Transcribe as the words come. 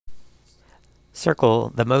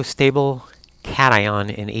Circle the most stable cation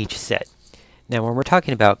in each set. Now when we're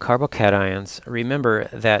talking about carbocations, remember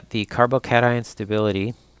that the carbocation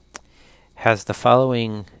stability has the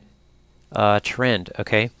following trend,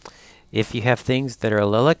 okay? If you have things that are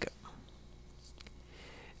allylic,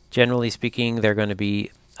 generally speaking, they're going to be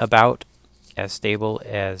about as stable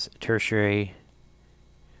as tertiary,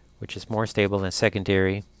 which is more stable than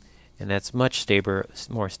secondary, and that's much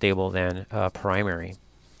more stable than primary.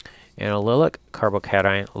 An allylic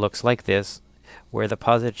carbocation looks like this, where the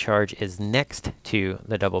positive charge is next to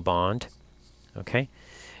the double bond. Okay,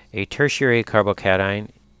 a tertiary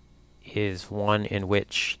carbocation is one in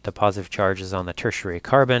which the positive charge is on the tertiary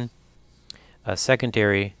carbon. A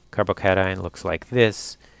secondary carbocation looks like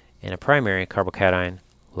this, and a primary carbocation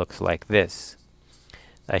looks like this.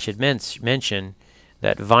 I should mention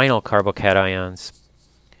that vinyl carbocations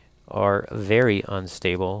are very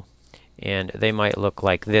unstable, and they might look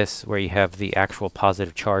like this, where you have the actual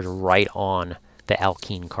positive charge right on the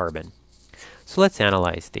alkene carbon. So let's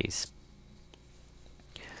analyze these.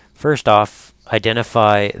 First off,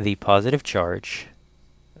 identify the positive charge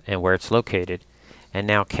and where it's located, and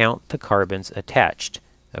now count the carbons attached.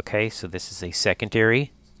 Okay, so this is a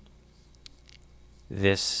secondary.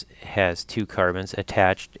 This has 2 carbons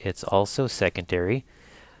attached. It's also secondary.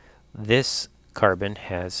 This carbon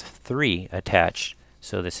has 3 attached,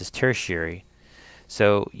 so this is tertiary.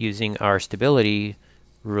 So using our stability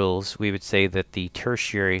rules, we would say that the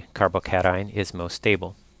tertiary carbocation is most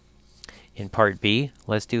stable. In part B,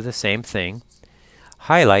 let's do the same thing.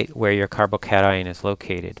 Highlight where your carbocation is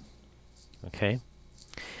located. Okay.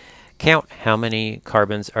 Count how many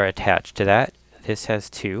carbons are attached to that. This has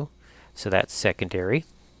 2, so that's secondary.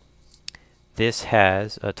 This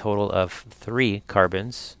has a total of 3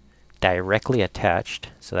 carbons directly attached,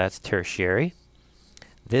 so that's tertiary.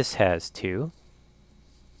 This has 2,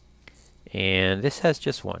 and this has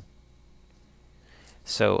just 1.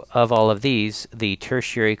 So of all of these, the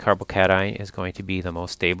tertiary carbocation is going to be the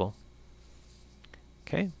most stable.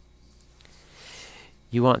 Okay.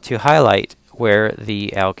 You want to highlight where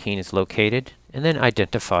the alkene is located, and then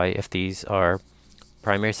identify if these are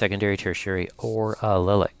primary, secondary, tertiary, or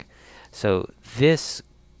allylic. So this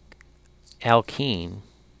alkene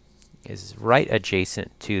is right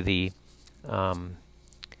adjacent to the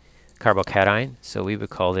carbocation, so we would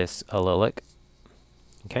call this allylic.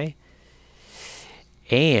 Okay,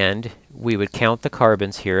 and we would count the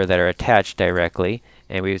carbons here that are attached directly,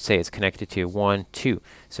 and we would say it's connected to 1, 2.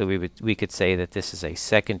 So we could say that this is a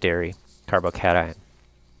secondary carbocation.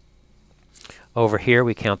 Over here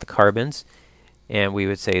we count the carbons, and we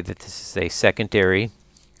would say that this is a secondary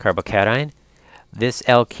carbocation. This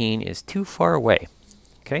alkene is too far away.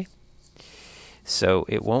 Okay, so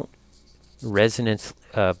it won't resonance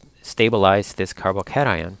stabilize this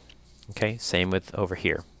carbocation. Okay, same with over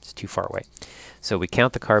here. It's too far away. So we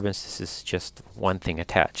count the carbons. This is just one thing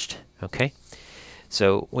attached. Okay,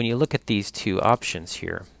 so when you look at these two options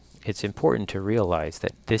here, it's important to realize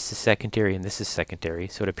that this is secondary and this is secondary,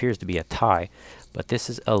 so it appears to be a tie, but this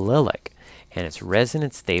is allylic and it's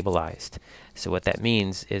resonance stabilized. So what that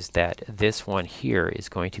means is that this one here is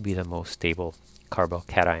going to be the most stable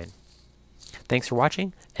carbocation. Thanks for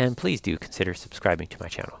watching, and please do consider subscribing to my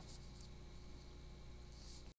channel.